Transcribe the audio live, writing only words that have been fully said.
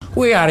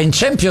We are in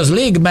Champions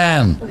League,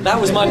 man. That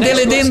was my next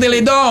Dilly din, question.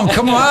 dilly dong,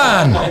 come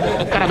on.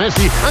 Encara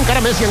Messi,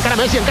 encara Messi, encara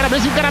Messi, encara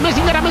Messi, encara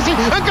Messi, encara Messi,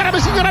 encara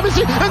Messi, encara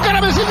Messi,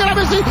 encara Messi, encara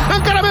Messi,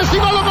 encara Messi,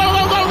 gol, gol,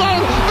 gol, gol, gol,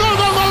 gol,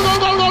 gol, gol,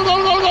 gol, gol,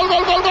 gol, gol, gol,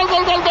 gol, gol, gol,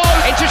 gol, gol, gol.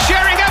 Into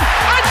Sheringham,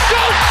 and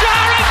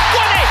Solskjaer has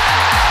won it!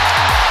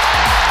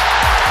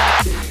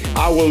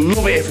 I will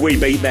love it if we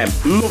beat them.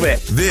 Love it.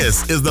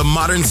 This is the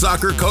Modern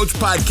Soccer Coach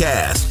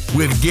Podcast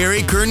with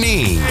Gary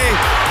Curneen.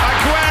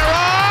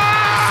 Aguero!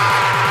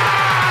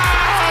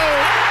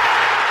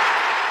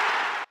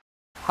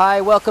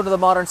 Hi, welcome to the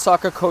Modern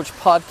Soccer Coach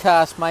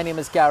Podcast. My name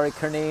is Gary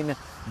Curneen.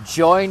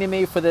 Joining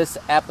me for this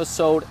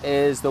episode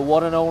is the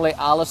one and only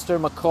Alistair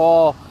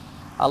McCaw.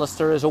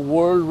 Alistair is a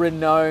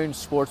world-renowned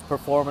sports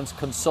performance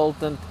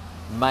consultant,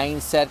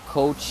 mindset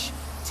coach,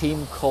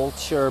 team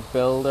culture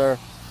builder.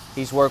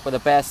 He's worked with the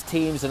best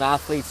teams and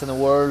athletes in the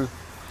world,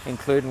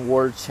 including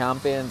world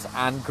champions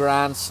and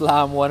Grand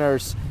Slam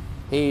winners.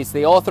 He's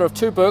the author of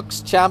 2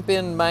 books,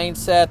 Champion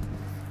Mindset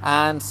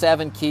and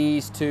 7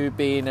 Keys to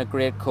Being a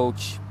Great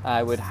Coach.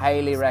 I would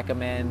highly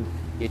recommend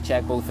you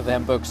check both of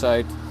them books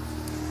out.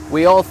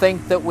 We all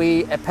think that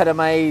we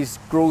epitomize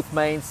growth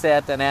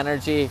mindset and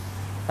energy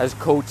as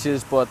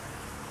coaches, but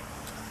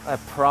I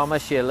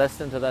promise you,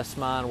 listening to this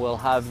man will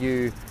have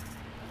you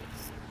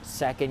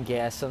second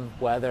guessing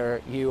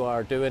whether you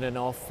are doing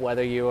enough,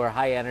 whether you are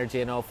high energy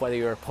enough, whether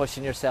you're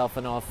pushing yourself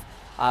enough.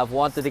 I've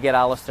wanted to get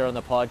Alistair on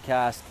the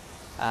podcast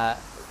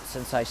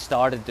since I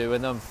started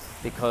doing them,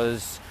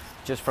 because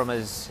just from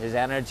his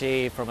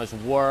energy, from his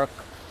work,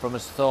 from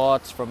his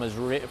thoughts, from his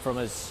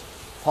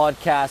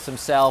podcast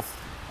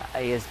himself,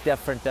 he is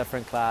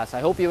different class. I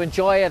hope you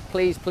enjoy it.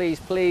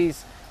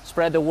 Please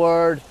spread the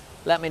word.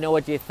 Let me know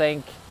what you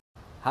think.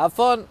 Have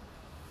fun.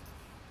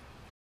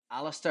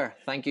 Alistair,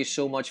 thank you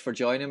so much for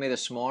joining me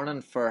this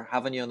morning, for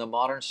having you on the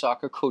Modern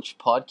Soccer Coach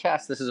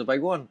Podcast. This is a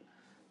big one.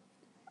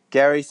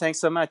 Gary, thanks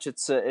so much.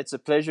 It's a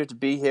pleasure to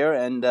be here.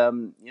 And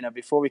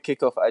before we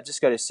kick off, I just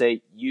got to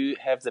say you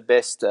have the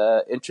best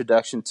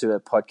introduction to a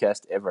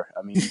podcast ever.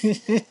 I mean,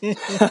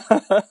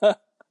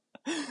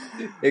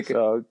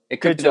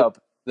 good job.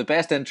 The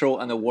best intro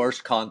and the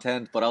worst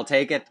content, but I'll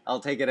take it. I'll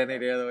take it any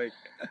day of the week.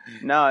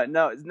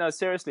 No.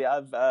 Seriously,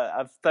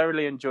 I've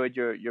thoroughly enjoyed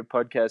your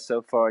podcast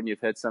so far, and you've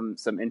had some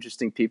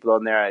interesting people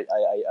on there.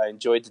 I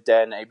enjoyed the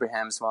Dan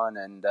Abrahams one,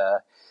 and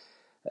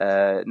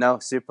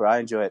super. I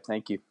enjoy it.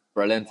 Thank you.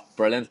 Brilliant.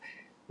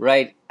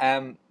 Right.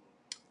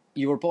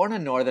 You were born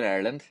in Northern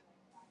Ireland.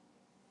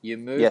 You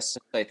moved to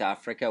South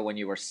Africa when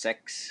you were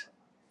 6.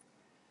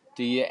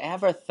 Do you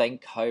ever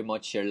think how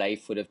much your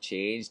life would have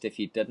changed if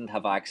you didn't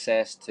have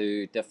access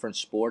to different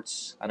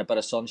sports and a bit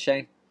of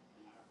sunshine?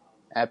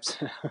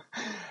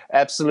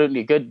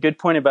 Absolutely. Good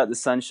point about the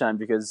sunshine,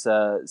 because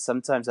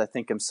sometimes I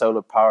think I'm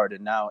solar powered,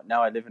 and now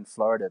I live in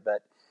Florida.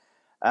 But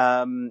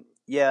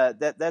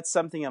that's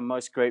something I'm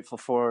most grateful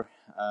for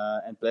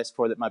and blessed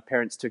for, that my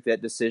parents took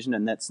that decision.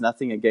 And that's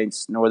nothing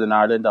against Northern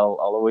Ireland. I'll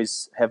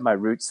always have my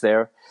roots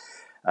there.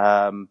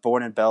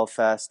 Born in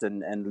Belfast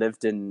and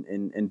lived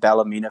in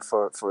Ballymena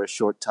for a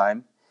short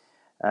time.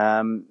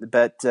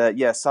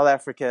 South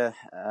Africa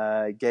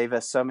gave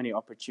us so many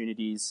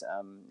opportunities.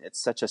 It's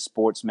such a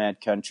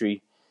sports-mad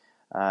country.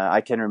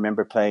 I can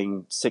remember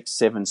playing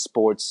 6-7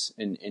 sports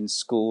in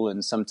school,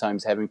 and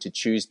sometimes having to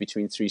choose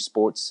between 3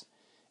 sports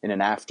in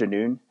an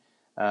afternoon.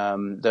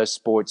 Those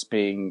sports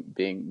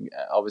being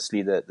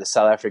obviously the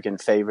South African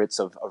favorites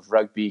of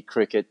rugby,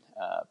 cricket,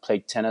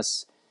 played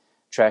tennis,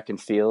 track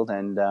and field,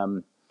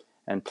 and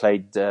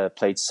played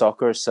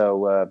soccer.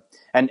 So,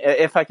 and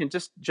if I can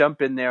just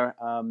jump in there,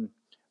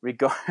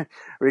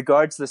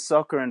 regards the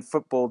soccer and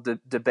football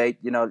debate,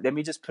 let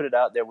me just put it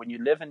out there. When you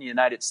live in the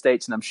United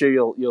States, and I'm sure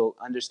you'll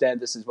understand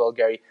this as well,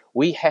 Gary,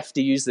 we have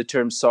to use the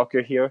term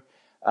soccer here.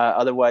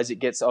 Otherwise, it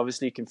gets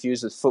obviously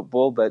confused with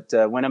football. But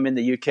when I'm in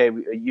the UK,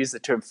 we use the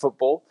term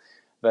football.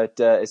 But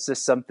it's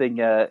just something.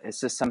 It's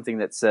just something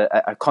that's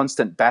a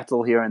constant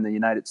battle here in the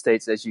United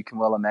States, as you can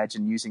well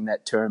imagine, using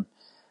that term.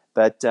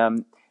 But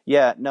I'm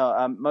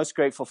most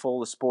grateful for all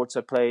the sports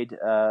I played,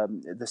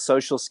 the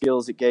social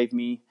skills it gave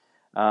me,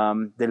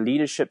 the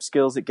leadership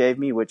skills it gave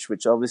me, which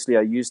obviously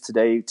I use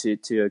today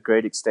to a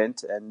great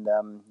extent. And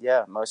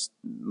most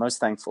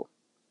thankful.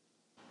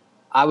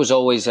 I was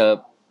always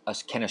a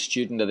kind of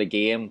student of the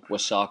game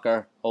with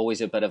soccer, always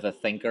a bit of a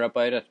thinker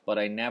about it, but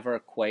I never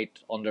quite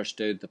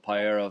understood the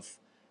power of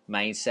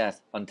mindset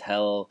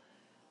until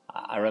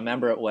I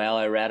remember it well.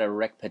 I read a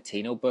Rick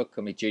Pitino book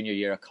in my junior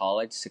year of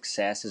college,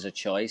 Success is a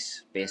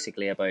Choice,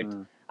 basically about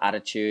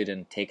attitude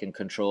and taking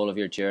control of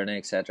your journey,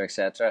 etc.,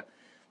 etc.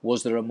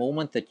 Was there a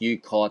moment that you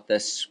caught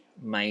this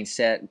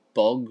mindset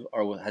bug,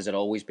 or has it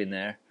always been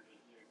there?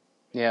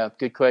 Yeah,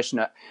 good question.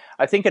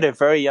 I think at a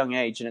very young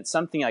age, and it's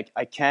something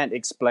I can't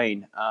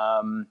explain,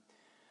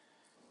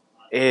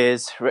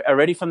 is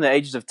already from the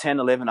ages of 10,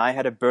 11, I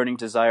had a burning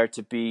desire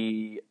to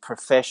be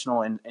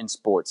professional in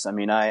sports. I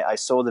mean, I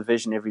saw the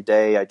vision every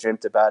day. I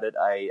dreamt about it.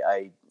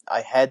 I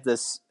had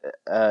this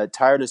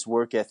tireless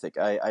work ethic.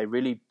 I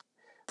really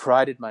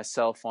prided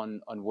myself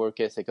on work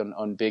ethic,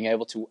 on being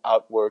able to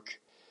outwork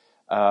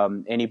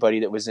anybody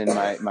that was in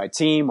my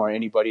team or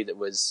anybody that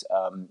was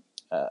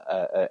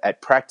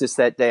at practice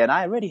that day. And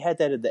I already had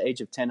that at the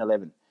age of 10,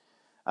 11.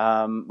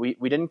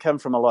 We didn't come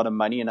from a lot of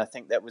money, and I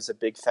think that was a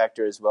big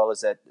factor as well,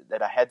 is that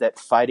I had that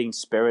fighting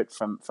spirit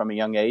from a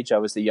young age. I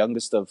was the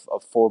youngest of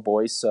 4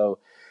 boys, so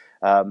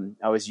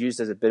I was used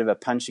as a bit of a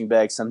punching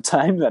bag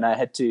sometimes, and I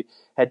had to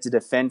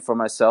defend for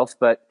myself.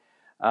 But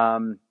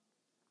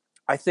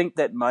I think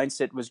that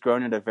mindset was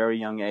grown at a very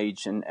young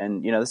age, and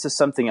this is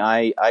something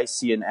I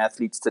see in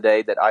athletes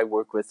today that I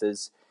work with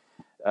is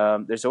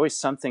there's always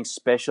something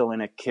special in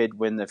a kid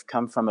when they've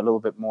come from a little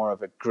bit more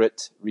of a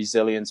grit,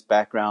 resilience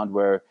background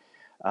where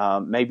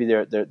maybe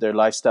their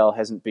lifestyle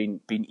hasn't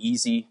been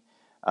easy.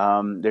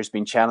 There's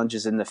been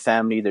challenges in the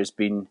family. There's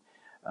been,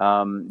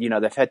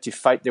 they've had to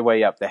fight their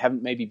way up. They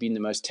haven't maybe been the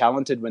most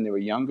talented when they were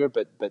younger,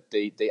 but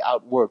they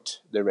outworked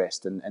the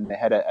rest, and they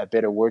had a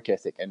better work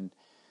ethic. And,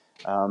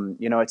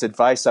 it's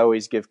advice I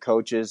always give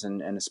coaches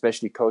and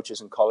especially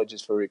coaches in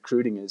colleges for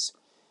recruiting is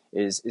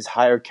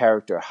hire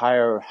character,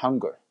 hire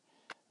hunger.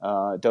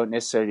 Don't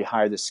necessarily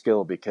hire the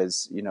skill,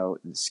 because,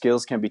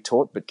 skills can be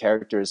taught, but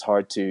character is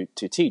hard to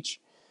teach.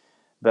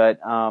 But,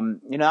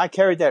 I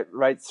carried that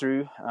right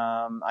through.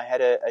 I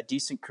had a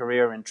decent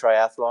career in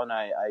triathlon.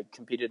 I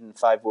competed in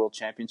 5 world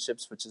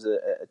championships, which is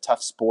a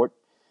tough sport.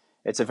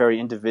 It's a very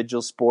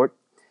individual sport.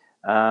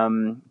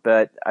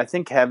 But I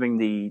think having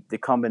the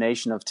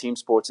combination of team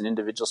sports and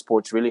individual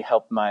sports really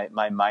helped my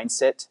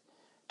mindset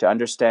to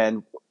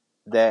understand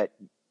that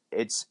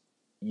it's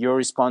your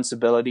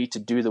responsibility to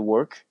do the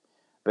work,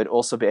 but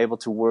also be able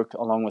to work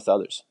along with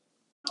others.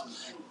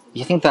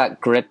 You think that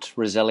grit,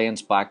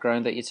 resilience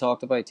background that you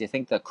talked about, do you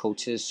think that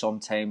coaches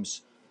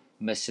sometimes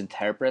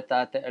misinterpret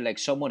that? Like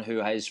someone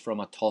who is from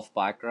a tough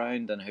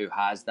background and who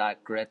has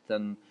that grit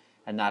and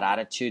that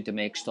attitude to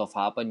make stuff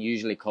happen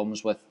usually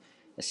comes with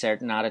a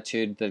certain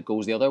attitude that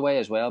goes the other way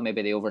as well.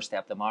 Maybe they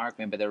overstep the mark,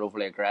 maybe they're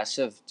overly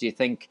aggressive. Do you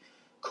think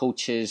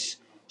coaches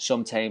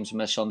sometimes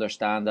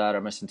misunderstand that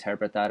or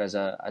misinterpret that as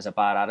a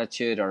bad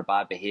attitude or a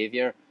bad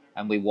behavior,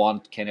 and we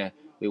want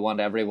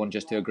everyone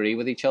just to agree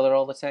with each other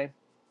all the time?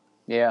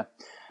 Yeah.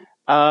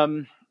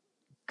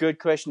 Good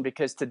question,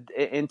 because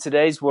in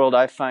today's world,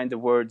 I find the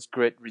words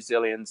grit,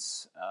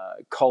 resilience,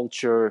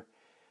 culture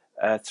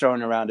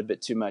thrown around a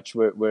bit too much,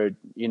 where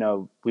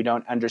we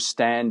don't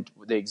understand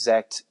the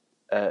exact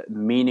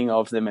meaning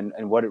of them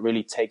and what it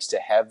really takes to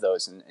have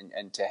those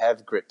and to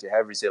have grit, to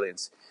have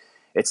resilience.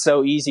 It's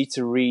so easy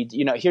to read.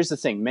 Here's the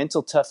thing.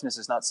 Mental toughness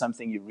is not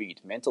something you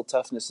read. Mental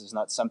toughness is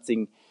not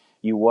something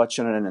you watch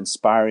on an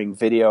inspiring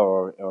video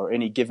or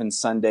any given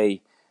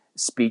Sunday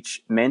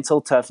speech. Mental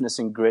toughness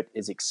and grit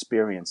is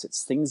experience.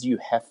 It's things you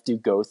have to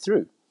go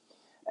through.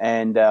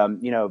 And,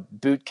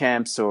 boot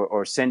camps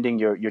or sending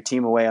your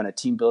team away on a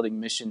team building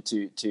mission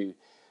to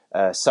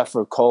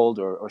suffer cold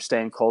or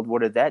stay in cold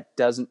water, that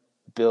doesn't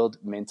build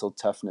mental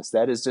toughness.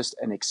 That is just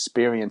an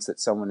experience that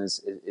someone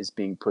is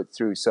being put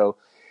through. So,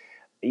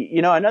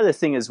 another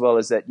thing as well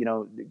is that,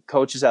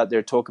 coaches out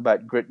there talk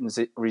about grit and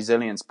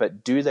resilience,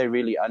 but do they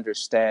really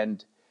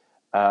understand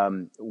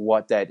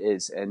what that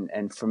is?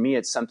 And for me,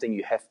 it's something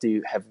you have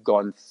to have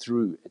gone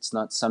through. It's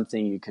not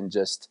something you can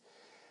just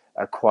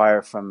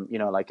acquire from,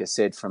 like I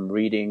said, from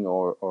reading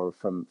or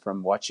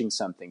from watching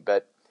something.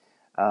 But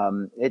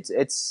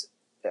it's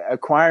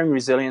acquiring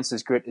resilience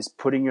as grit is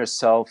putting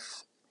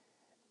yourself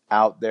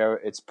out there.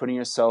 It's putting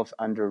yourself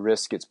under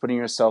risk. It's putting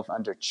yourself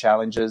under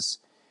challenges.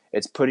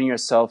 It's putting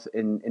yourself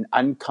in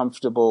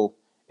uncomfortable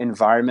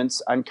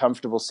environments,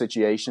 uncomfortable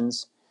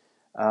situations.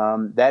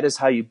 That is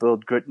how you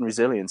build grit and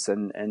resilience.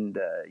 And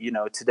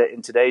today,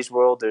 in today's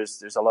world,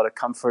 there's a lot of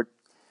comfort.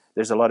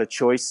 There's a lot of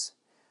choice.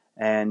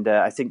 And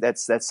I think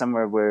that's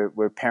somewhere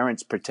where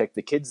parents protect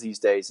the kids these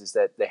days, is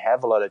that they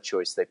have a lot of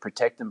choice. They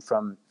protect them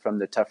from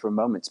the tougher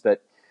moments.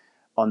 But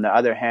on the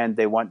other hand,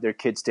 they want their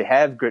kids to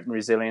have grit and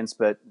resilience,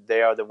 but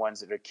they are the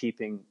ones that are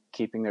keeping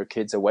their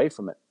kids away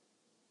from it.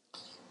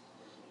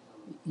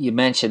 You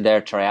mentioned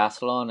there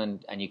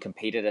triathlon and you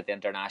competed at the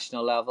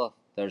international level.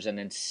 There's an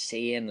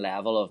insane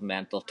level of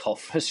mental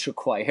toughness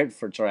required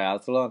for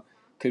triathlon.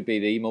 Could be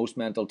the most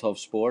mental tough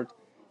sport.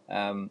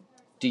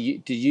 Do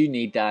you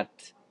need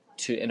that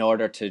in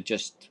order to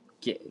just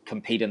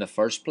compete in the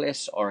first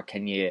place, or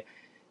can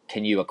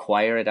you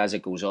acquire it as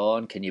it goes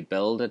on? Can you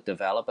build it,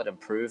 develop it,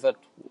 improve it?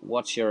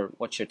 What's your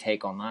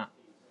take on that?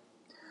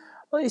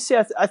 Well, you see,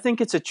 I think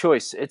it's a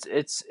choice.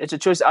 It's a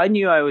choice. I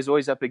knew I was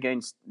always up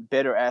against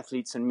better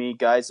athletes than me,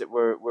 guys that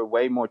were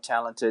way more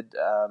talented.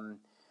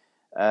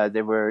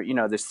 There were,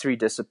 there's 3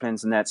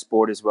 disciplines in that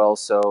sport as well.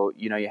 So,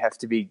 you have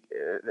to be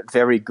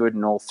very good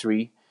in all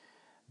 3.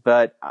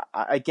 But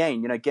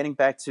again, getting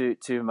back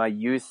to my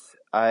youth,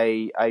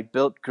 I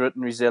built grit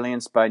and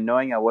resilience by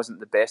knowing I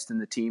wasn't the best in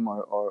the team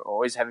or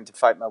always having to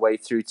fight my way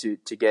through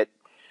to get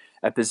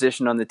a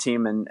position on the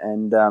team.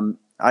 And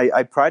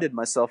I prided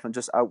myself on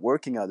just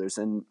outworking others.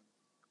 And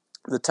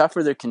the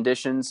tougher the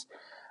conditions,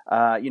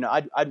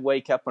 I'd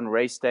wake up on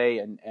race day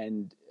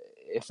and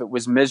if it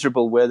was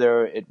miserable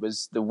weather,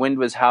 the wind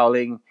was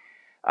howling,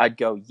 I'd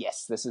go,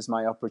 yes, this is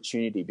my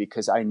opportunity,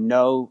 because I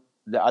know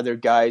the other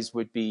guys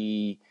would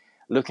be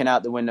looking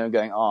out the window and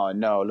going, oh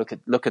no,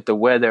 look at the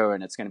weather,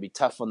 and it's going to be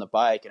tough on the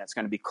bike, and it's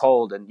going to be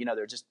cold, and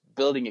they're just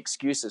building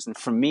excuses. And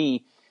for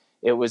me,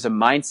 it was a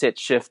mindset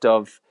shift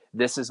of,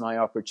 this is my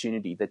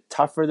opportunity. The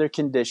tougher the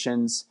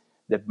conditions,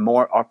 the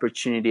more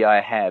opportunity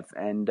I have.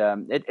 And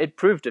it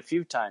proved a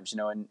few times,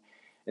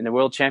 in the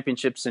World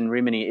Championships in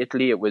Rimini,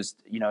 Italy, it was,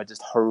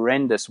 just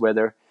horrendous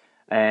weather.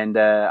 And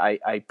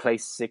I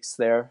placed sixth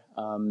there.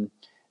 I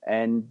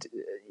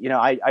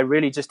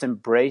really just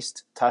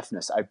embraced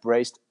toughness. I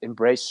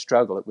embraced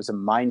struggle. It was a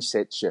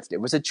mindset shift.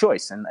 It was a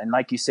choice. And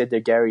like you said there,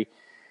 Gary,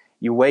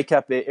 you wake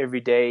up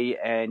every day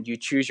and you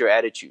choose your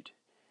attitude.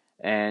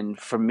 And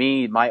for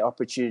me, my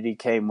opportunity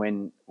came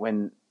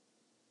when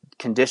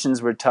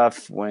conditions were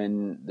tough,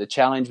 when the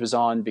challenge was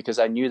on, because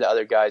I knew the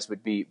other guys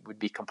would be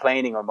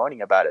complaining or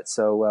moaning about it.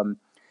 So,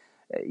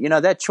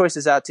 that choice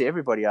is out to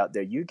everybody out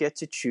there. You get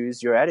to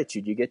choose your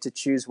attitude. You get to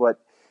choose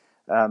what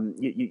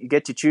you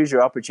get to choose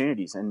your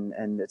opportunities,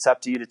 and it's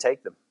up to you to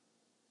take them.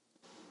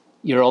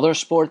 Your other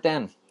sport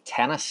then,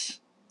 tennis,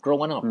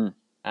 growing up,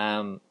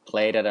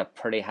 played at a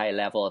pretty high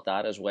level at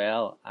that as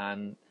well.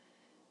 And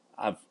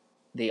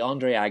the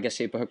Andre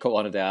Agassi book I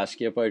wanted to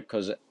ask you about,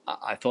 because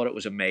I thought it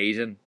was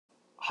amazing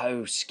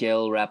how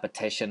skill,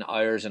 repetition,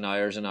 hours and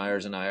hours and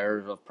hours and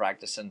hours of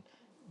practicing,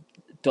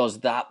 does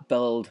that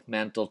build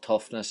mental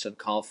toughness and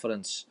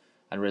confidence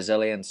and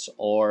resilience?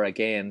 Or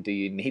again, do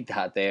you need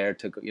that there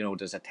to,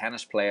 does a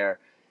tennis player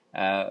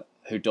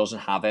who doesn't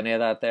have any of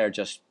that there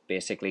just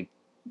basically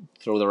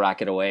throw the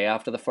racket away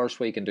after the first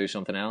week and do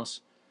something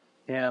else?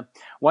 Yeah.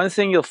 One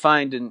thing you'll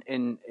find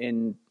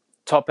in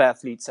top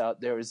athletes out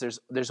there is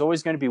there's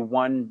always going to be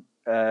one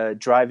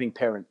driving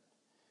parent,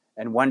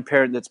 and one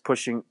parent that's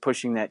pushing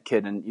that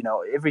kid. And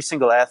every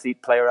single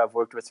athlete, player I've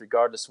worked with,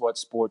 regardless of what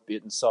sport, be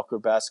it in soccer,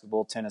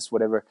 basketball, tennis,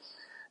 whatever,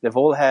 they've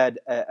all had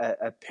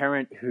a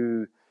parent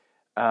who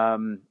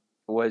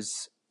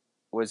was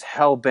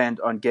hell bent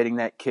on getting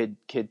that kid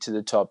to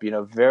the top.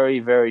 Very,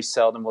 very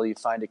seldom will you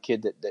find a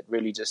kid that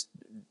really just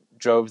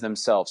drove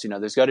themselves.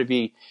 There's got to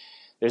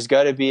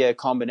be a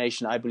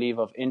combination, I believe,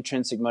 of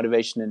intrinsic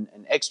motivation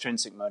and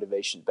extrinsic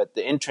motivation. But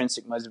the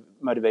intrinsic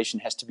motivation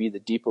has to be the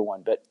deeper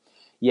one. But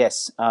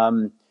yes,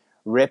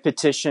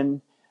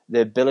 repetition,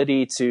 the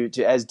ability to,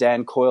 as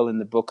Dan Coyle in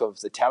the book of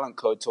The Talent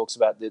Code talks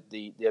about,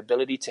 the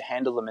ability to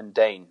handle the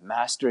mundane,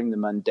 mastering the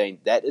mundane.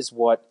 That is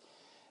what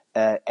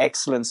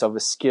excellence of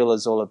a skill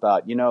is all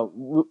about.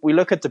 We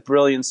look at the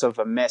brilliance of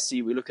a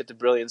Messi, we look at the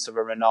brilliance of a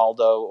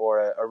Ronaldo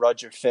or a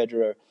Roger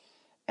Federer,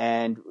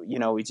 and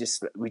we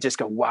just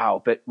go, wow.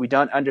 But we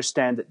don't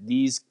understand that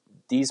these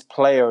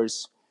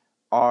players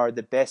are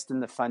the best in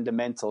the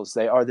fundamentals.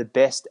 They are the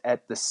best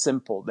at the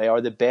simple. They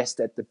are the best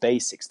at the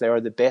basics. They are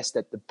the best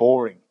at the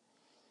boring.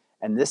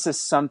 And this is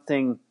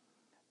something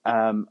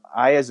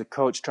I, as a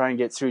coach, try and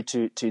get through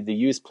to the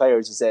youth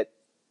players, is that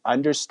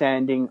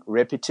understanding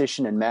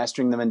repetition and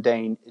mastering the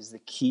mundane is the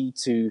key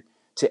to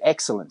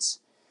excellence.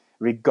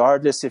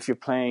 Regardless if you're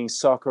playing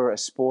soccer, a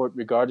sport,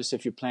 regardless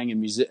if you're playing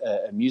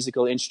a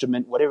musical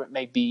instrument, whatever it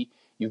may be,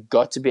 you've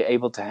got to be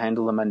able to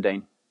handle the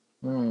mundane.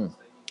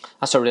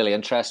 That's a really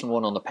interesting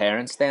one on the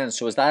parents then.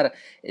 So is that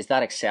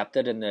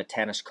accepted in the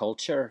tennis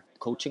culture,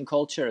 coaching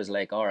culture? Is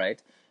like, all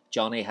right,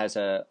 Johnny has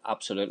a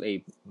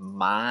absolutely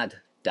mad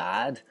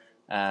dad.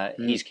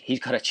 He's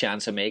got a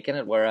chance of making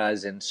it.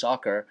 Whereas in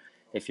soccer,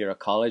 if you're a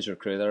college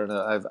recruiter, and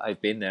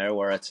I've been there,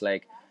 where it's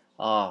like,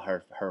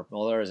 her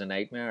mother is a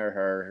nightmare.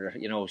 Her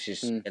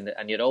she's and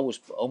you'd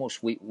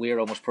we're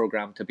almost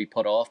programmed to be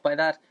put off by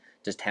that.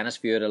 Does tennis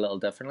view it a little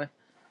differently?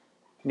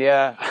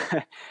 Yeah,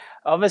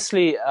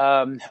 obviously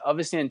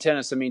in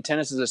tennis,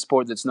 tennis is a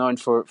sport that's known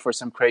for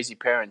some crazy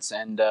parents.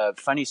 And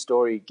funny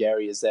story,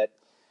 Gary, is that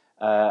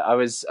I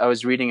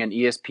was reading an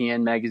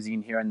ESPN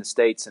magazine here in the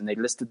States, and they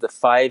listed the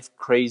 5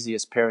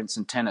 craziest parents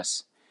in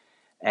tennis,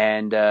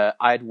 and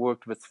I'd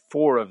worked with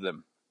 4 of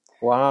them.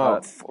 Wow.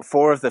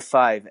 4 of the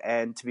 5.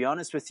 And to be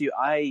honest with you,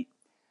 I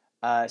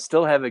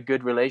still have a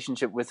good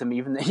relationship with them,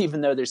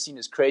 even though they're seen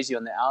as crazy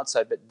on the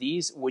outside. But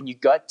when you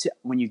get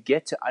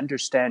to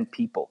understand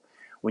people,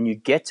 when you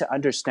get to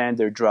understand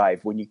their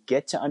drive, when you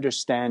get to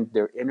understand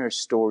their inner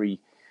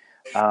story,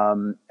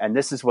 and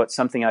this is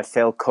something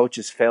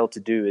coaches fail to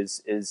do,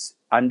 is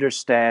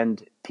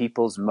understand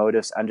people's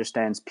motives,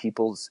 understands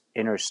people's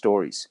inner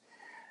stories,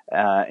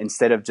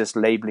 instead of just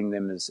labeling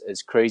them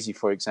as crazy,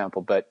 for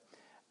example. But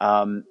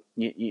they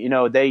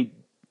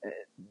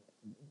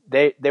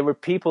were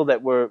people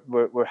that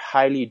were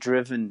highly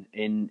driven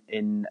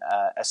in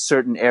a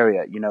certain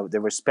area. They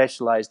were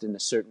specialized in a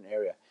certain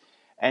area,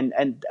 and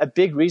a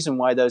big reason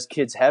why those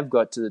kids have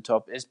got to the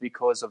top is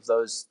because of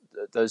those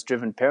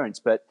driven parents.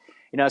 But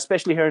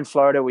especially here in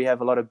Florida, we have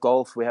a lot of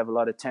golf, we have a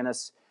lot of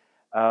tennis.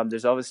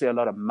 There's obviously a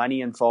lot of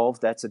money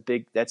involved. That's a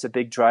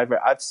big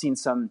driver. I've seen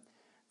some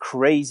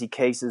crazy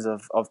cases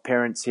of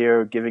parents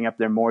here giving up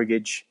their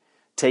mortgage,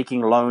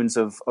 taking loans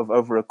of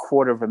over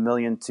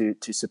 $250,000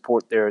 to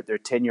support their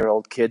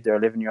 10-year-old kid, their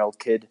 11-year-old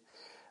kid.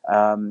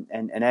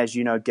 And as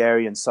you know,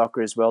 Gary, in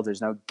soccer as well,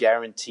 there's no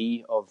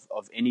guarantee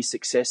of any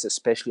success,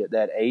 especially at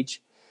that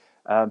age.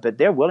 but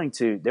they're willing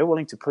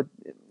to put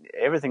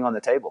everything on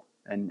the table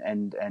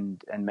and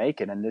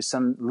make it. And there's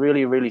some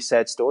really, really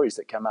sad stories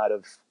that come out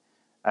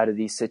of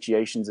these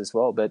situations as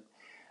well. But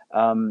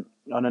on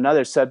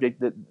another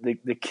subject,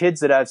 the kids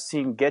that I've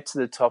seen get to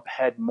the top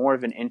had more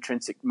of an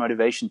intrinsic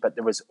motivation, but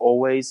there was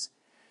always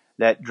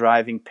that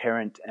driving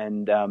parent.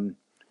 And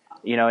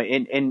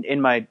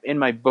in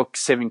my book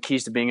 7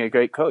 Keys to Being a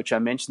Great Coach, I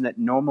mentioned that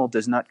normal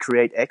does not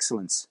create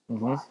excellence.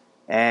 Mm-hmm.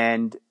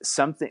 And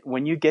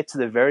when you get to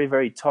the very,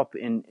 very top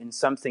in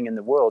something in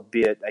the world,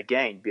 be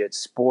it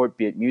sport,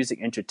 be it music,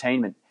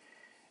 entertainment,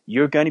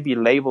 you're going to be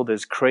labeled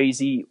as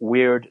crazy,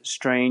 weird,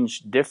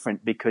 strange,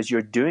 different, because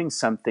you're doing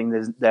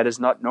something that is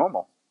not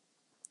normal.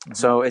 Mm-hmm.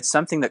 So it's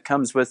something that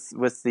comes with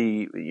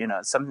the,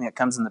 something that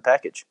comes in the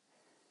package.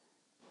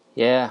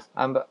 Yeah.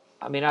 I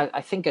mean,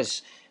 I think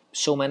as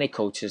so many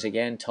coaches,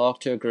 again,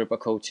 talk to a group of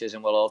coaches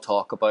and we'll all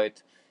talk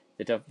about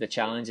the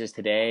challenges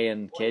today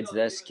and kids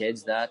this,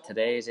 kids that,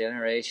 today's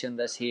generation,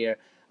 this here.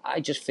 I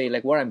just feel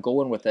like where I'm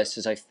going with this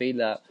is I feel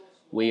that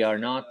we're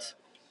not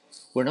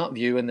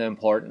viewing the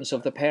importance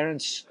of the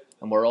parents,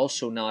 and we're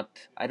also not,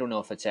 I don't know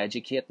if it's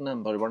educating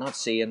them, but we're not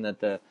seeing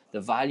that the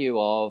value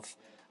of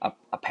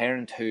a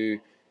parent who,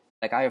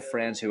 like I have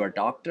friends who are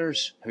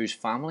doctors, whose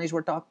families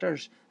were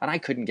doctors, and I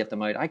couldn't get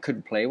them out. I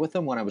couldn't play with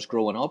them when I was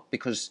growing up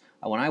because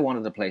when I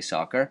wanted to play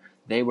soccer,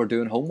 they were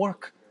doing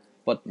homework.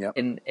 But yep.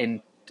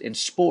 in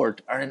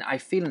sport, I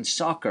feel in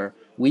soccer,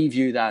 we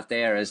view that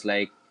there as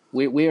like,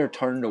 we are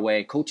turned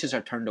away, coaches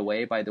are turned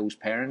away by those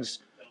parents,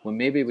 when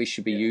maybe we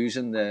should be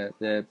using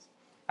the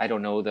I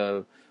don't know,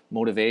 the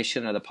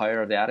motivation or the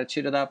power of the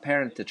attitude of that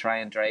parent to try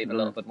and drive a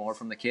little bit more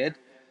from the kid.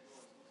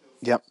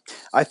 Yep.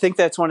 I think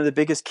that's one of the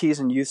biggest keys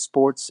in youth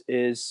sports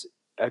is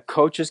a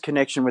coach's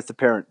connection with the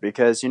parent,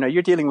 because,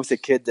 you're dealing with a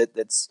kid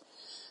that's,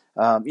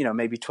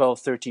 maybe 12,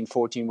 13,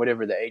 14,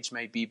 whatever the age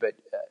may be, but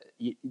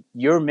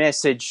your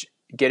message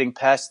getting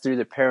passed through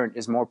the parent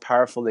is more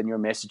powerful than your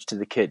message to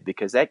the kid,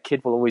 because that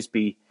kid will always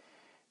be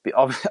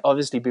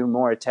obviously be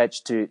more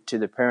attached to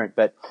the parent.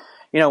 But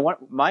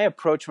my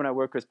approach when I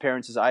work with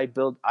parents is I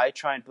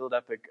try and build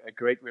up a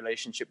great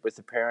relationship with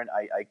the parent.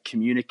 I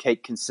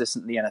communicate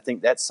consistently, and I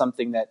think that's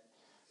something that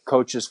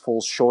coaches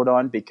fall short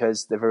on,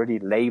 because they've already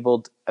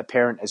labeled a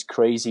parent as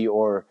crazy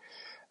or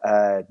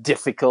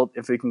difficult,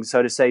 if we can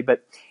so to say.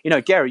 But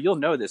Gary, you'll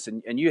know this,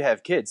 and you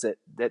have kids,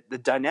 that the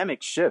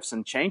dynamic shifts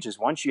and changes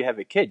once you have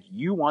a kid.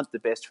 You want the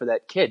best for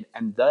that kid,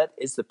 and that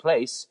is the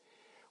place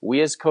we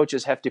as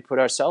coaches have to put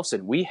ourselves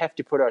in. We have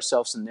to put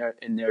ourselves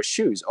in their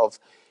shoes of,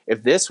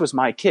 if this was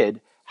my kid,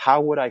 how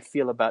would I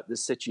feel about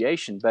this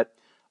situation? But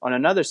on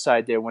another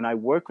side there, when I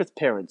work with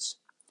parents,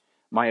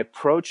 my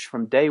approach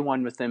from day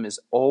one with them is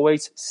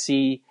always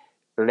see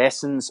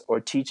lessons or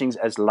teachings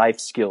as life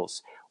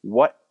skills.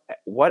 What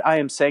I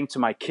am saying to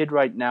my kid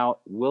right now,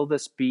 will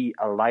this be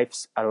a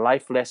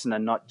life lesson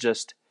and not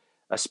just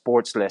a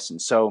sports lesson?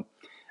 So,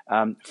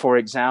 for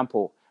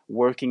example,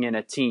 working in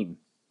a team,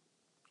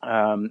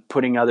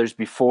 putting others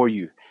before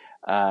you,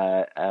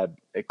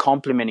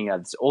 complimenting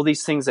others, all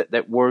these things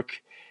that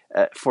work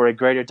for a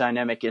greater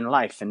dynamic in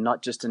life and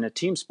not just in a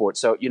team sport.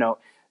 So,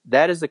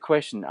 that is the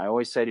question I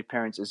always say to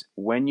parents is,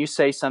 when you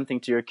say something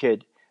to your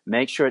kid,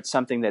 make sure it's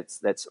something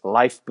that's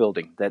life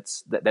building.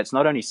 That's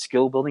not only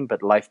skill building,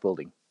 but life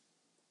building.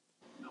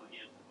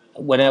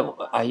 When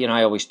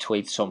I always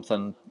tweet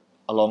something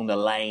along the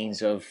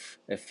lines of,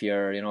 if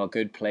you're, a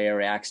good player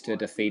reacts to a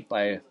defeat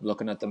by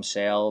looking at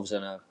themselves,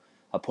 and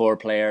a poor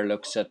player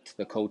looks at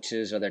the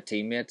coaches or their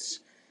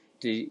teammates.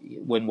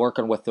 When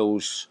working with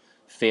those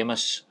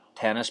famous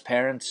tennis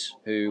parents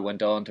who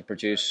went on to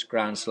produce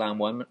Grand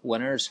Slam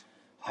winners,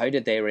 how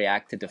did they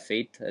react to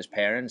defeat as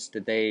parents?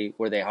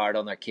 Were they hard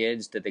on their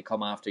kids? Did they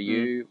come after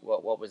you?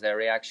 What was their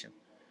reaction?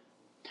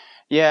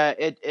 Yeah,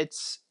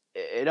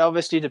 it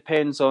obviously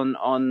depends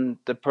on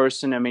the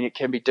person. I mean, it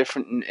can be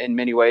different in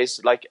many ways.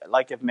 Like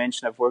I've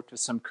mentioned, I've worked with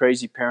some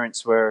crazy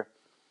parents where,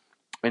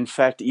 in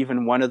fact,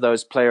 even one of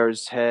those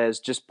players has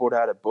just brought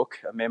out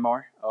a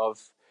memoir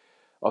of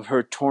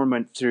her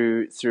torment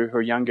through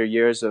her younger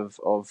years of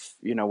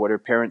what her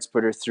parents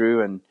put her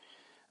through. And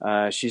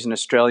she's an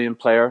Australian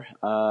player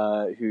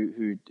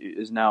who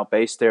is now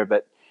based there,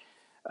 but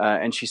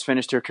and she's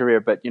finished her career.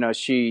 But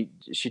she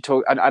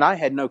told, and I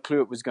had no clue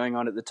what was going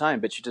on at the time,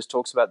 but she just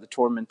talks about the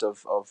torment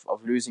of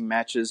losing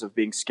matches, of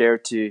being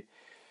scared to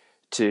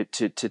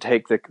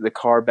take the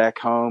car back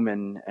home,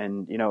 and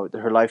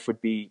her life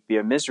would be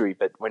a misery.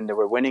 But when they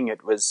were winning,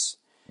 it was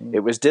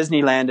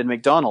Disneyland and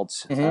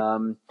McDonald's.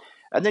 Mm-hmm.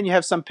 And then you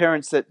have some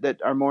parents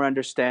that are more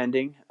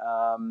understanding,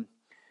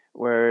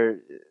 where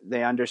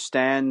they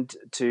understand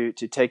to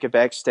take a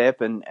back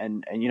step, and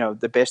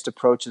the best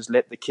approach is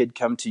let the kid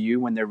come to you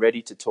when they're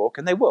ready to talk,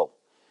 and they will.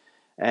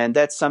 And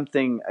that's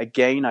something,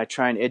 again, I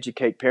try and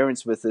educate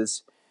parents with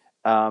is,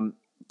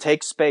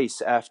 take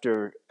space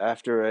after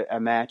a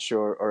match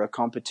or a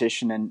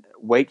competition, and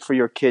wait for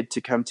your kid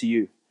to come to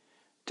you,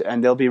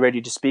 and they'll be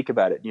ready to speak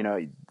about it.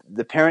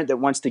 The parent that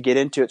wants to get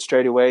into it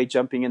straight away,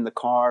 jumping in the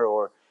car,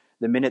 or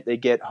the minute they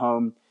get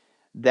home,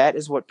 that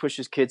is what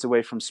pushes kids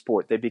away from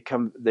sport. They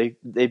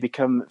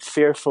become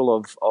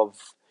fearful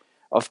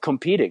of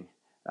competing.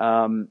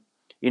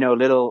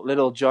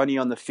 Little Johnny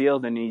on the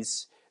field, and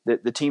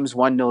the team's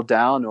 1-0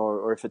 down,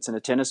 or if it's in a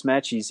tennis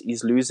match,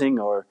 he's losing,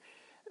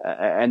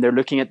 and they're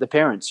looking at the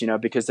parents,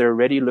 because they're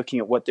already looking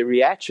at what the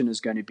reaction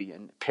is going to be.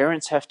 And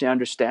parents have to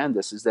understand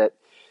this, is that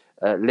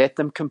let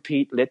them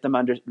compete, let them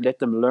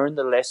learn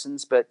the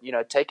lessons, but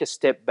take a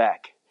step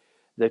back.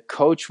 The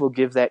coach will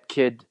give that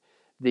kid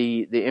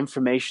the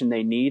information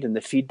they need and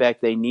the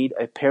feedback they need.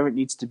 A parent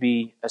needs to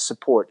be a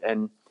support,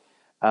 and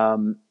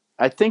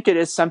I think it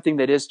is something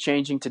that is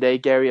changing today,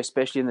 Gary,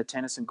 especially in the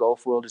tennis and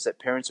golf world, is that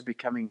parents are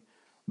becoming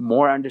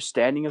more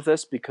understanding of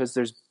this, because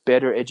there's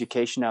better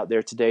education out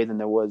there today than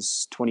there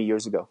was 20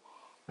 years ago.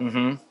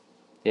 Mm-hmm.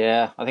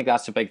 Yeah, I think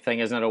that's a big thing,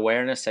 isn't it?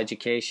 Awareness,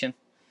 education.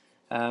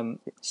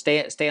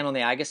 Staying on the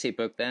Agassi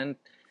book then,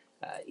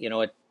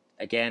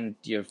 again,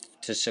 to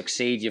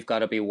succeed, you've got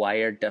to be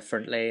wired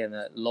differently, and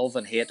love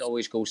and hate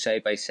always go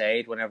side by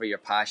side whenever you're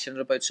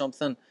passionate about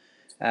something.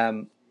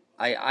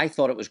 I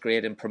thought it was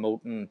great in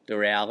promoting the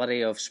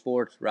reality of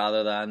sport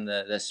rather than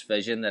this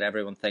vision that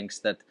everyone thinks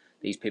that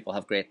these people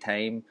have great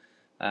time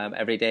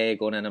every day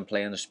going in and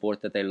playing the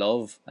sport that they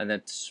love. And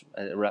it's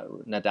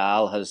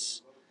Nadal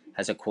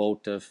has a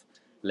quote of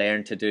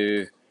 "learn to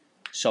do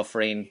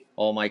suffering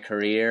all my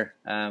career."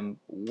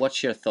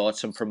 What's your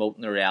thoughts on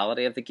promoting the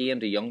reality of the game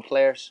to young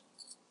players?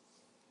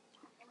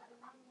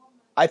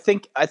 I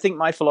think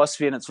my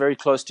philosophy, and it's very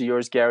close to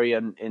yours, Gary,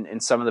 and in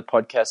some of the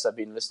podcasts I've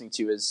been listening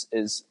to,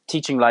 is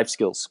teaching life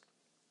skills.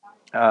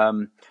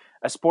 A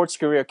sports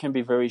career can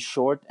be very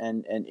short,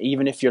 and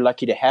even if you're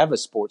lucky to have a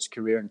sports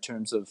career in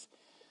terms of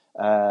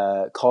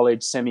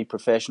college,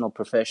 semi-professional,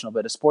 professional,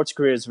 but a sports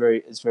career is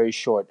very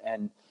short.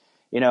 And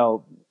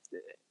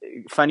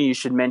funny you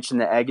should mention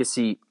the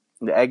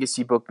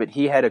Agassi book, but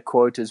he had a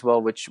quote as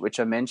well, which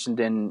I mentioned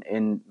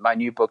in my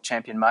new book,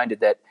 Champion Minded,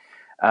 that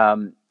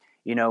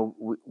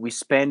we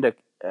spend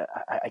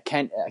I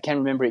can't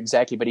remember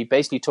exactly, but he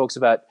basically talks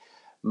about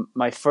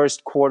my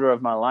first quarter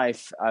of my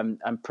life. I'm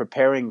not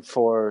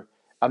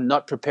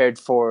prepared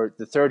for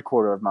the third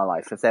quarter of my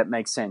life, if that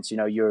makes sense.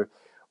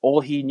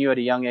 All he knew at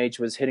a young age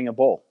was hitting a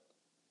ball,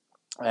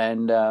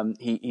 and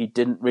he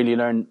didn't really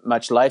learn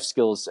much life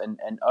skills,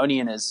 and only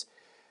in his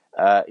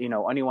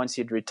only once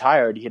he'd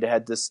retired, he'd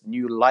had this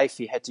new life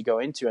he had to go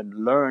into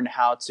and learn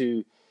how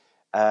to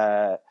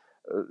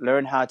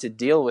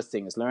deal with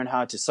things, learn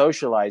how to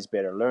socialize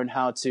better, learn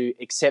how to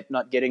accept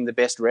not getting the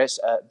best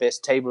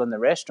table in the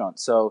restaurant.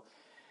 So,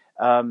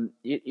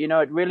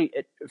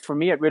 for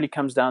me, it really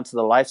comes down to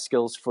the life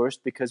skills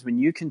first, because when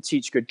you can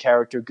teach good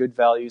character, good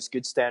values,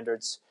 good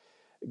standards,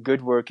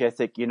 good work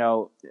ethic,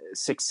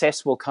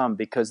 success will come,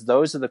 because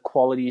those are the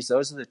qualities,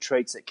 those are the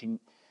traits that can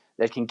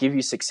give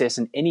you success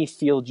in any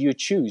field you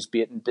choose,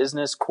 be it in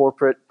business,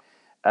 corporate,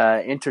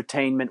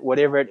 entertainment,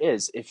 whatever it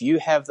is. If you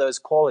have those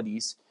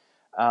qualities,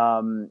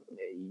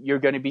 you're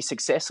going to be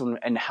successful.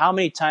 And how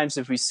many times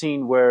have we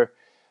seen where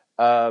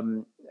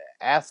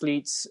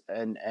athletes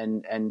and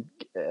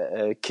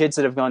kids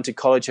that have gone to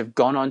college have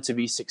gone on to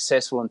be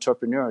successful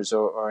entrepreneurs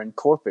or in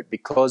corporate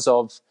because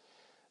of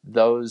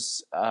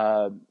those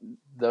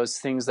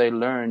things they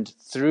learned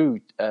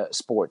through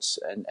sports,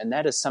 and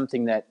that is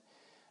something that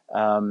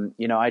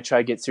I try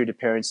to get through to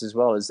parents as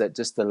well, is that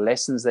just the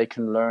lessons they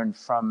can learn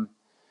from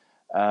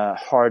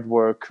hard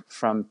work,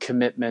 from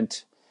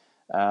commitment,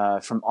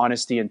 from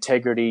honesty,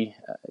 integrity,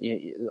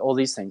 all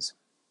these things.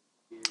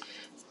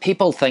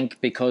 People think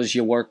because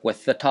you work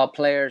with the top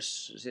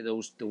players, see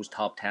those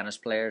top tennis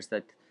players,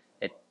 that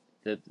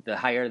the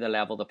higher the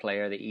level the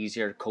player, the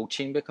easier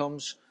coaching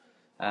becomes.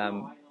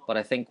 But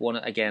I think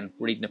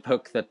reading a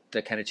book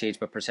that kind of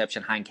changed my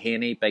perception, Hank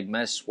Haney, Big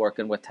Miss,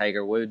 working with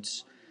Tiger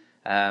Woods,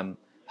 how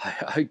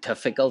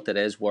difficult it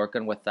is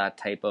working with that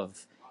type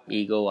of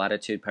ego,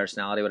 attitude,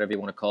 personality, whatever you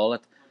want to call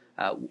it.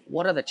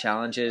 What are the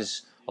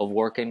challenges of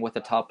working with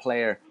a top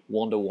player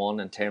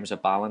one-to-one in terms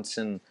of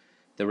balancing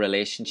the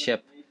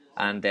relationship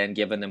and then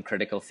giving them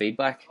critical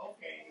feedback?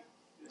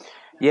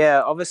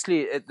 Yeah,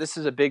 obviously this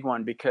is a big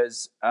one,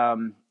 because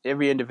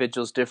every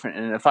individual is different.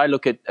 And if I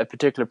look at a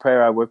particular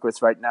player I work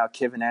with right now,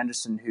 Kevin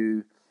Anderson,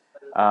 who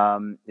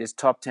is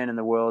top 10 in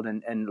the world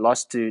and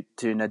lost to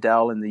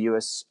Nadal in the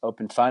US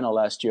Open final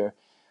last year.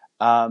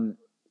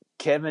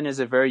 Kevin is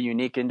a very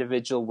unique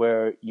individual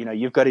where,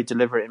 you've got to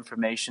deliver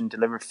information,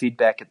 deliver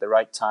feedback at the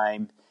right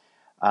time.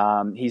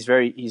 He's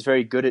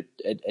very good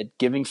at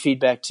giving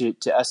feedback to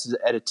us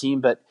at a team,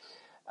 but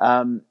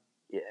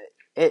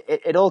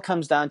it all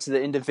comes down to the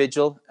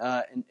individual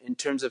in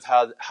terms of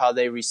how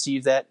they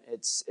receive that.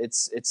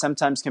 It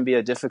sometimes can be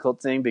a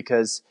difficult thing,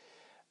 because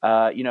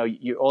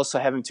you're also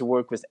having to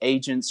work with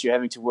agents, you're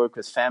having to work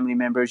with family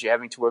members, you're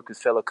having to work with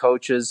fellow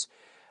coaches.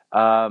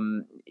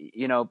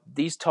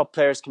 These top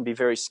players can be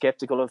very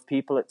skeptical of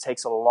people. It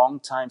takes a long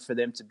time for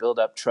them to build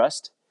up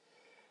trust,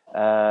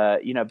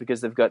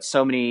 because they've got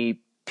so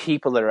many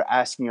people that are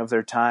asking of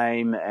their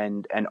time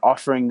and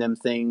offering them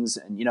things.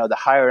 And, the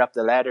higher up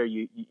the ladder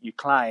you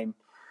climb,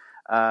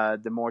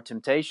 the more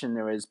temptation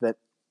there is. But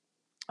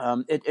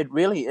It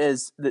really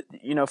is.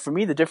 For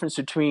me, the difference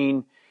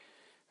between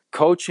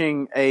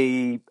coaching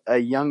a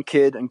young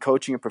kid and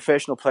coaching a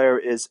professional player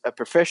is a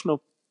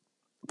professional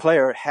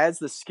player has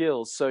the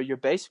skills. So you're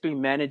basically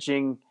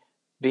managing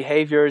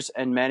behaviors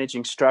and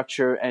managing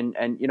structure, and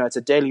it's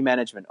a daily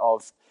management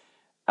of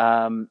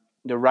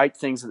the right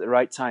things at the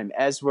right time.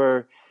 As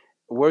we're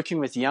working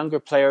with younger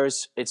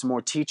players, it's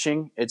more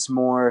teaching. It's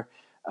more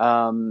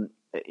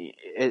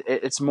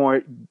it's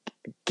more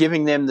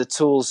giving them the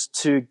tools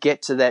to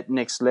get to that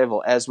next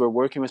level. As we're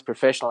working with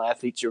professional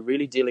athletes, you're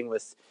really dealing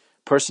with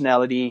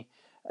personality,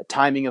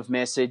 timing of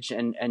message,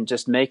 and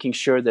just making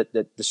sure that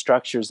the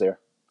structure's there.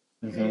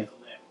 Mm-hmm.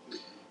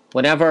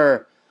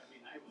 Whenever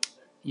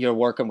you're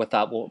working with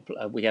that,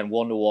 again,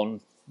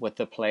 one-to-one with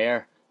the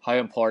player, how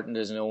important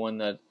is knowing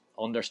that,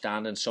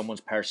 understanding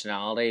someone's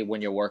personality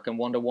when you're working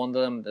one-to-one to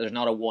them? There's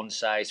not a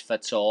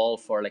one-size-fits-all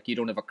for, like, you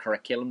don't have a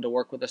curriculum to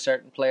work with a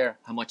certain player.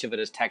 How much of it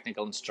is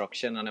technical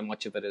instruction and how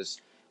much of it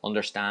is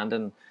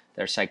understanding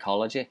their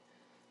psychology?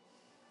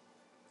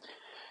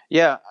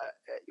 Yeah,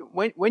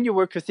 when you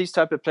work with these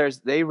type of players,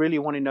 they really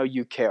want to know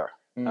you care.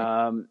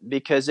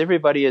 Because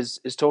everybody is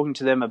talking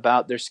to them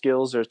about their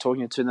skills, or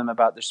talking to them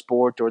about their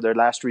sport or their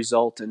last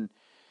result, and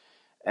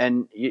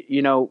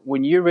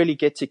when you really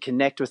get to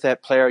connect with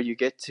that player, you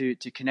get to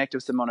connect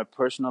with them on a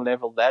personal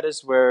level. That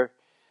is where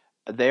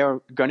they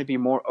are going to be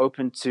more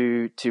open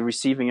to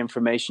receiving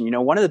information.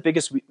 One of the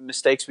biggest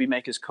mistakes we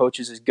make as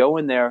coaches is go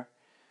in there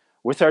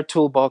with our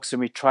toolbox and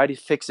we try to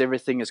fix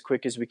everything as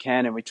quick as we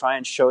can, and we try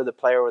and show the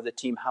player or the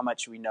team how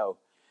much we know.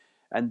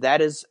 And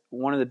that is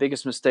one of the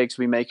biggest mistakes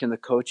we make in the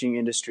coaching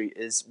industry,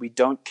 is we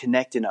don't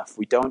connect enough.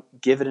 We don't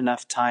give it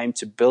enough time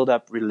to build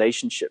up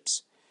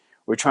relationships.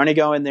 We're trying to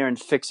go in there and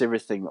fix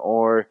everything,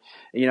 or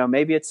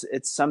maybe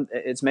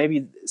it's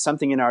maybe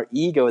something in our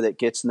ego that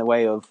gets in the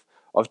way of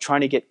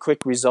trying to get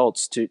quick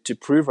results to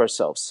prove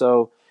ourselves.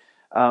 So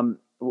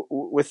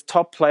with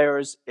top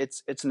players,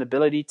 it's an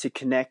ability to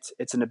connect.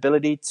 It's an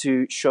ability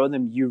to show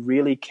them you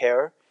really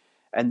care,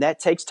 and that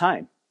takes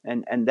time.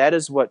 And that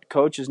is what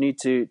coaches need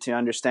to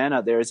understand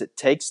out there, is it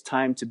takes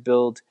time to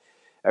build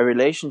a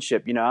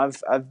relationship.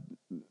 I've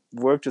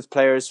worked with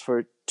players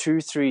for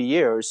 2-3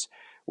 years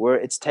where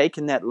it's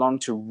taken that long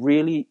to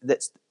really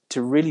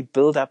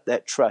build up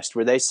that trust,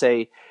 where they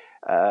say,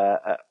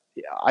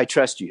 I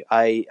trust you.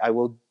 I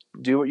will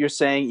do what you're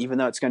saying, even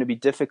though it's going to be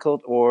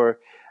difficult, or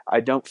I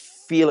don't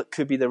feel it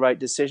could be the right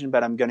decision,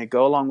 but I'm going to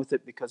go along with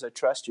it because I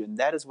trust you. And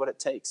that is what it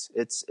takes.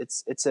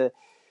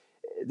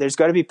 There's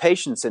got to be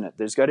patience in it.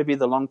 There's got to be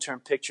the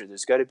long-term picture.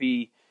 There's got to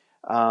be,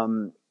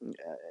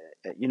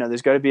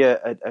 there's got to be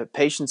a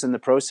patience in the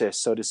process,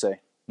 so to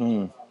say.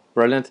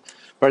 Brilliant.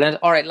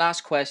 All right,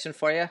 last question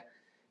for you.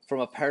 From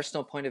a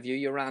personal point of view,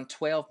 you ran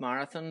 12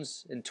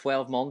 marathons in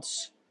 12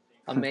 months.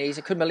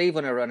 Amazing. I couldn't believe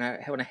when I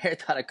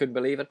heard that. I couldn't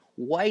believe it.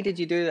 Why did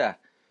you do that?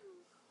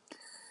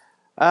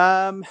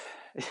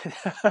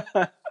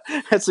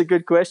 That's a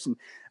good question.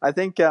 I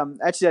think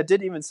actually I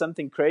did even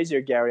something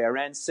crazier, Gary. I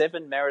ran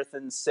 7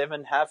 marathons,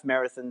 7 half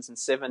marathons, and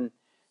 7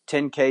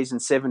 10Ks in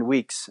 7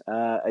 weeks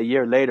a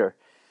year later.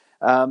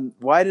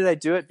 Why did I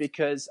do it?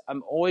 Because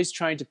I'm always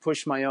trying to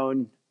push my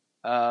own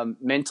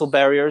mental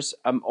barriers.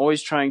 I'm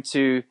always trying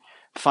to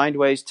find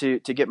ways to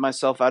get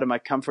myself out of my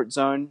comfort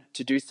zone,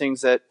 to do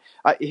things that...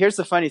 here's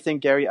the funny thing,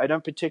 Gary. I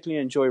don't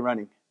particularly enjoy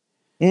running.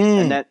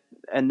 And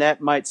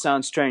that might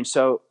sound strange.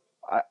 So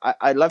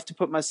I love to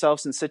put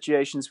myself in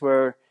situations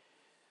where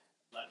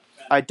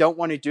I don't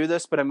want to do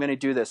this, but I'm going to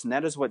do this. And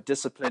that is what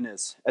discipline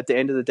is. At the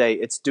end of the day,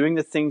 it's doing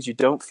the things you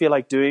don't feel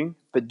like doing,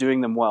 but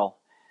doing them well.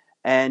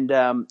 And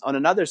on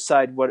another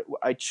side, what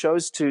I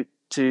chose to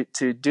do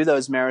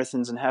those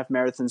marathons and half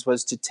marathons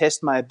was to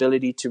test my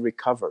ability to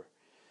recover.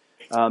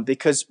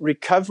 Because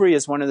recovery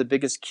is one of the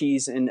biggest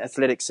keys in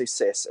athletic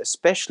success,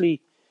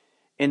 especially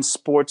in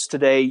sports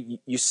today.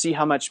 You see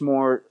how much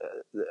more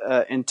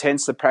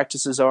intense the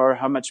practices are,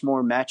 how much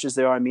more matches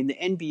there are. I mean, the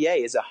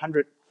NBA is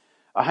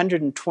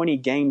 120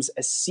 games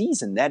a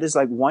season. That is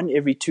like one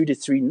every 2 to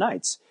 3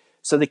 nights.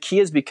 So the key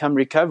has become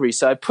recovery.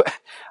 So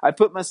I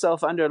put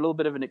myself under a little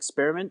bit of an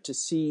experiment to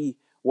see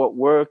what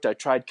worked. I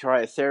tried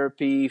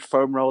cryotherapy,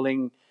 foam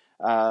rolling,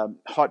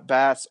 hot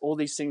baths, all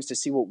these things to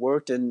see what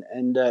worked. And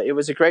it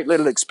was a great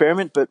little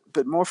experiment,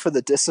 but more for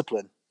the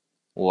discipline.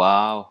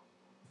 Wow.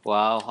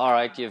 All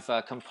right. You've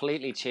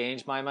completely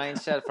changed my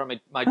mindset from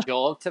my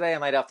jog today. I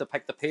might have to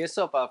pick the pace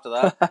up after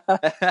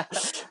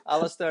that.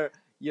 Alistair,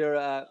 you're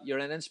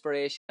an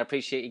inspiration. I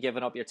appreciate you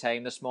giving up your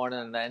time this morning,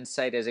 and the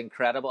insight is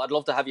incredible. I'd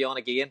love to have you on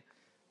again.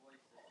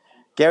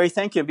 Gary,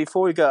 thank you.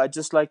 Before we go, I'd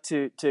just like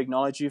to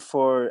acknowledge you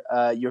for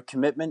your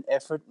commitment,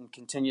 effort, and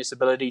continuous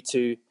ability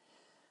to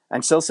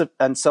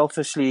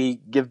unselfishly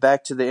give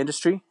back to the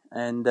industry,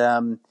 and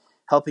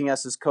helping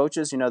us as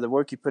coaches. The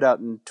work you put out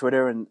on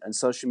Twitter and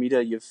social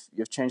media,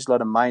 you've changed a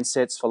lot of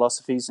mindsets,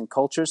 philosophies, and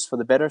cultures for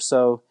the better.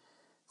 So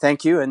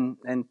thank you,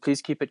 and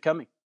please keep it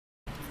coming.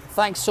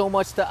 Thanks so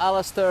much to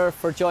Alistair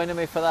for joining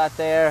me for that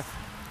there.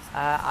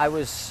 I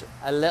was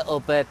a little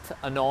bit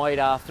annoyed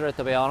after it,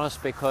 to be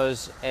honest,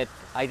 because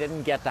I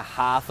didn't get to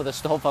half of the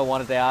stuff I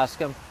wanted to ask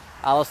him.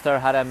 Alistair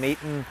had a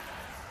meeting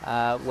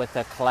with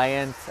a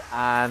client,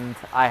 and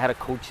I had a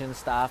coaching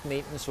staff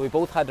meeting, so we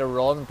both had to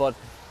run, but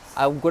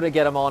I'm going to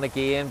get him on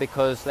again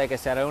because, like I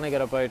said, I only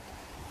got about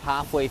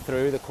halfway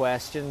through the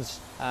questions.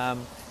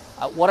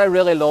 What I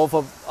really love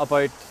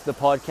about the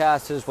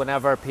podcast is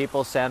whenever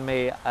people send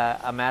me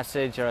a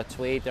message or a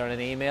tweet or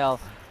an email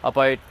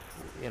about,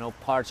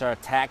 parts or a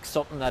text,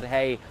 something that,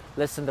 hey,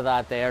 listen to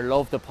that there,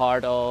 love the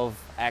part of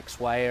X,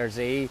 Y, or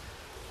Z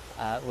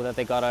that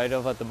they got out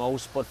of it the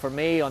most. But for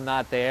me on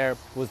that there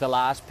was the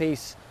last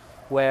piece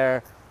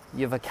where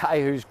you have a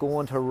guy who's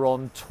going to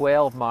run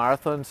 12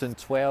 marathons in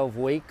 12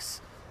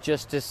 weeks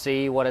just to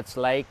see what it's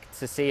like,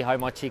 to see how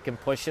much he can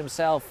push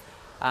himself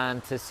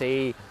and to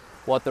see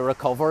what the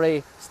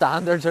recovery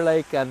standards are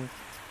like. And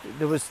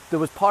there was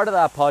part of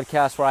that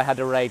podcast where I had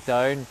to write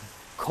down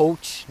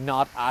coach,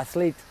 not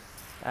athlete,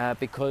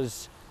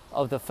 because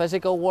of the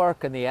physical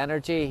work and the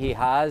energy he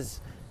has.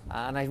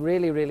 And I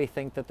really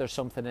think that there's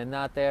something in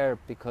that there,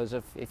 because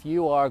if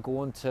you are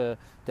going to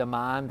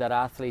demand that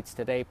athletes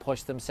today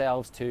push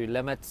themselves to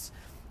limits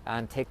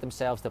and take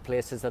themselves to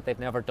places that they've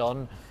never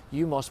done,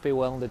 you must be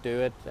willing to do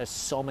it to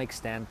some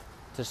extent,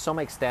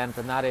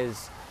 and that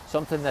is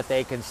something that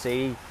they can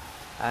see.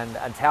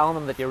 And telling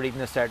them that you're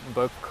reading a certain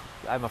book,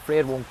 I'm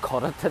afraid won't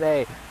cut it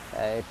today.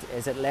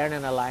 Is it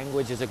learning a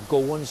language? Is it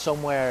going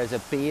somewhere? Is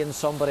it being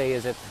somebody?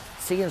 Is it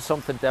seeing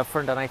something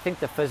different? And I think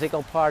the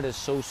physical part is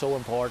so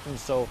important.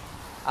 So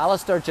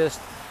Alistair, just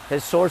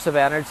his source of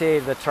energy,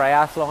 the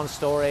triathlon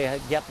story,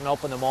 getting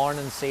up in the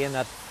morning, seeing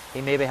that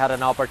he maybe had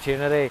an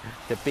opportunity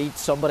to beat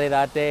somebody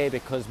that day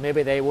because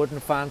maybe they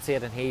wouldn't fancy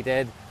it and he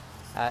did,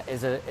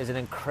 is an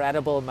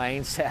incredible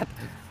mindset,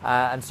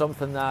 and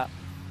something that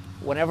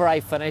whenever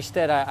I finished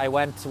it,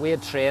 we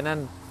had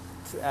training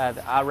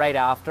right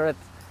after it,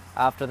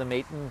 after the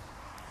meeting,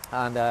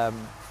 and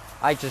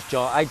I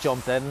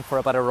jumped in for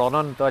a bit of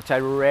running, which I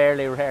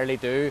rarely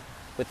do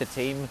with the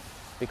team,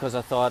 because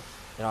I thought,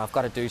 I've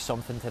got to do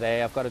something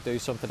today. I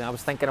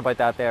was thinking about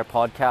that there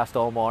podcast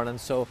all morning.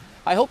 So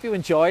I hope you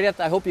enjoyed it.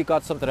 I hope you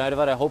got something out of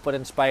it. I hope it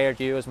inspired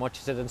you as much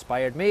as it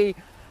inspired me.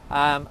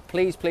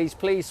 Please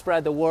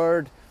spread the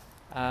word.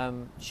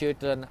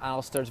 Shoot, and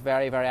Alistair's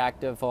very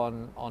active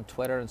on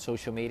Twitter and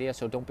social media,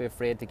 so don't be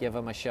afraid to give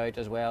him a shout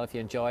as well if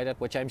you enjoyed it,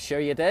 which I'm sure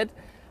you did.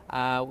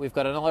 We've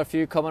got another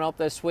few coming up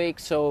this week,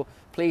 so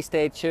please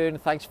stay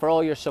tuned. Thanks for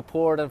all your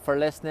support and for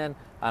listening,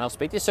 and I'll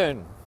speak to you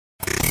soon.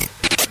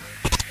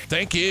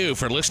 Thank you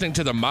for listening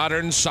to the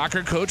Modern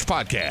Soccer Coach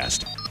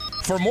Podcast.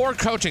 For more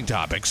coaching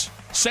topics,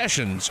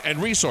 sessions,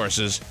 and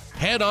resources,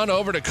 head on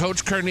over to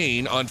Coach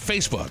Curneen on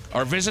Facebook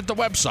or visit the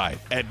website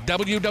at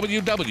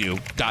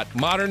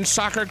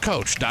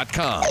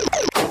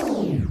www.modernsoccercoach.com.